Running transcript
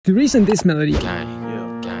The reason this melody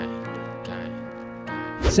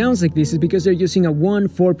sounds like this is because they're using a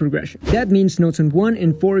 1-4 progression. That means notes on 1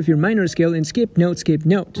 and 4 of your minor scale and skip note, skip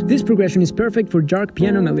note. This progression is perfect for dark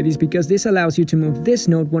piano melodies because this allows you to move this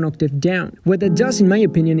note 1 octave down. What that does in my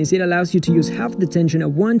opinion is it allows you to use half the tension a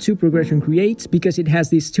 1-2 progression creates because it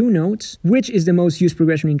has these two notes, which is the most used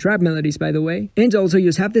progression in trap melodies by the way, and also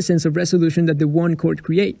use half the sense of resolution that the 1 chord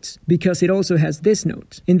creates, because it also has this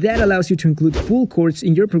note. And that allows you to include full chords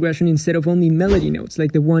in your progression instead of only melody notes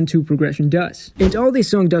like the 1-2 progression does. And all this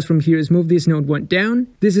song does from here is move this note 1 down.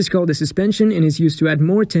 This is called a suspension and is used to add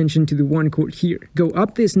more tension to the 1 chord here. Go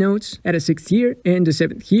up these notes, add a 6th here and a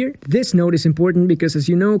 7th here. This note is important because, as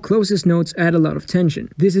you know, closest notes add a lot of tension.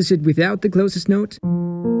 This is it without the closest note,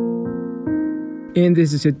 and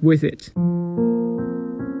this is it with it.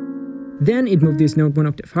 Then it moved this note 1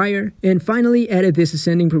 octave higher, and finally added this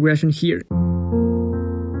ascending progression here.